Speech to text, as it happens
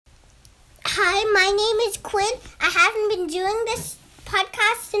Hi, my name is Quinn. I haven't been doing this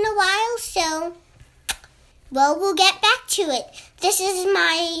podcast in a while, so, we'll get back to it. This is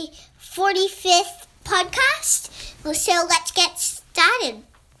my 45th podcast, so let's get started.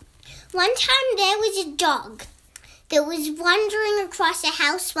 One time there was a dog that was wandering across a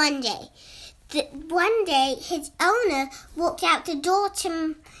house one day. One day, his owner walked out the door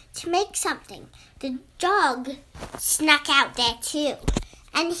to make something. The dog snuck out there too.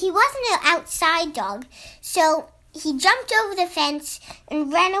 And he wasn't an outside dog, so he jumped over the fence and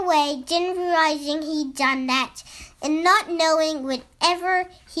ran away, didn't realizing he'd done that, and not knowing whatever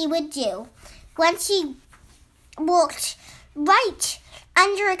he would do. Once he walked right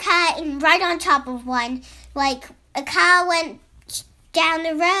under a car and right on top of one, like a car went down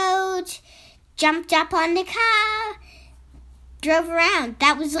the road, jumped up on the car, drove around.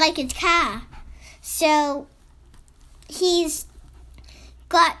 That was like his car. So he's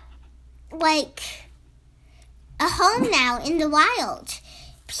got like a home now in the wild.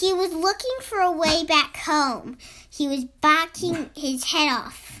 He was looking for a way back home. He was barking his head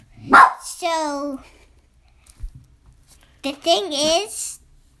off. So the thing is,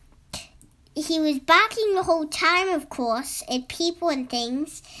 he was barking the whole time, of course, at people and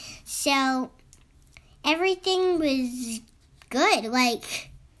things. So everything was good. Like,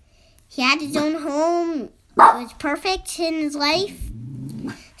 he had his own home. It was perfect in his life.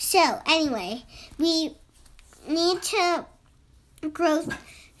 So, anyway, we need to go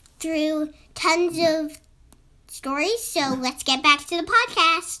through tons of stories, so let's get back to the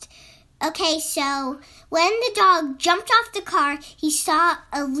podcast. Okay, so when the dog jumped off the car, he saw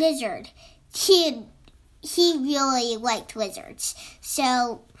a lizard. He really liked lizards.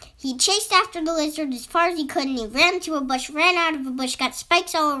 So he chased after the lizard as far as he could, and he ran to a bush, ran out of a bush, got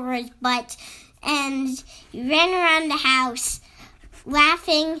spikes all over his butt, and he ran around the house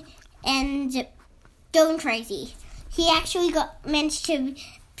laughing and going crazy. He actually managed to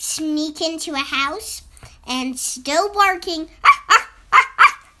sneak into a house and still barking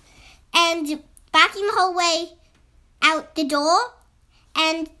and barking the whole way out the door,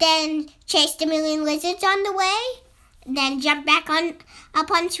 and then chased a million lizards on the way, then jumped back up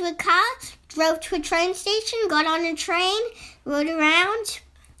onto a car, drove to a train station, got on a train, rode around,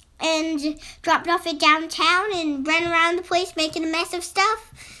 and dropped off at downtown and ran around the place making a mess of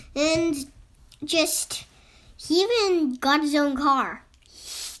stuff. And he even got his own car.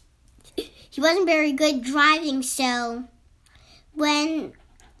 He wasn't very good driving, so when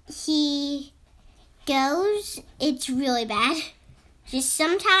he goes, it's really bad. Just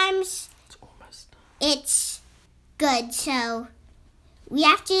sometimes it's good, so we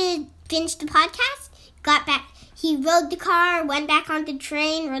have to finish the podcast. Got back. He rode the car, went back on the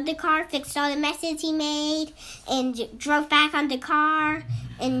train, rode the car, fixed all the messes he made, and drove back on the car,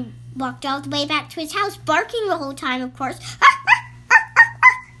 and walked all the way back to his house, barking the whole time, of course.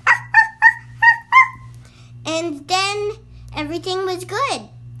 And then everything was good.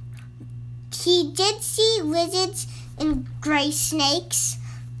 He did see lizards and gray snakes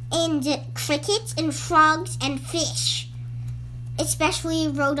and crickets and frogs and fish. Especially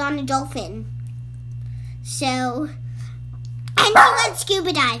rode on a dolphin. So, and he went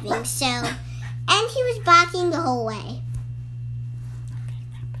scuba diving, and he was barking the whole way.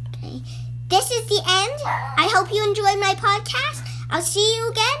 Okay, this is the end. I hope you enjoyed my podcast. I'll see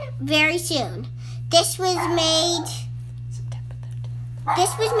you again very soon. This was made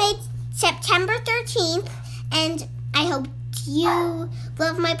September 13th, and I hope you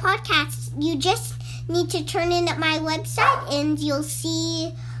love my podcast. You just need to turn in at my website, and you'll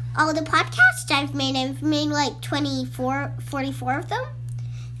see all the podcasts I've made. I've made like 44 of them.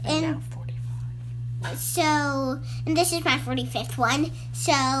 And now 45. So, and this is my 45th one.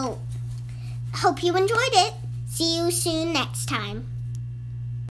 So, hope you enjoyed it. See you soon next time.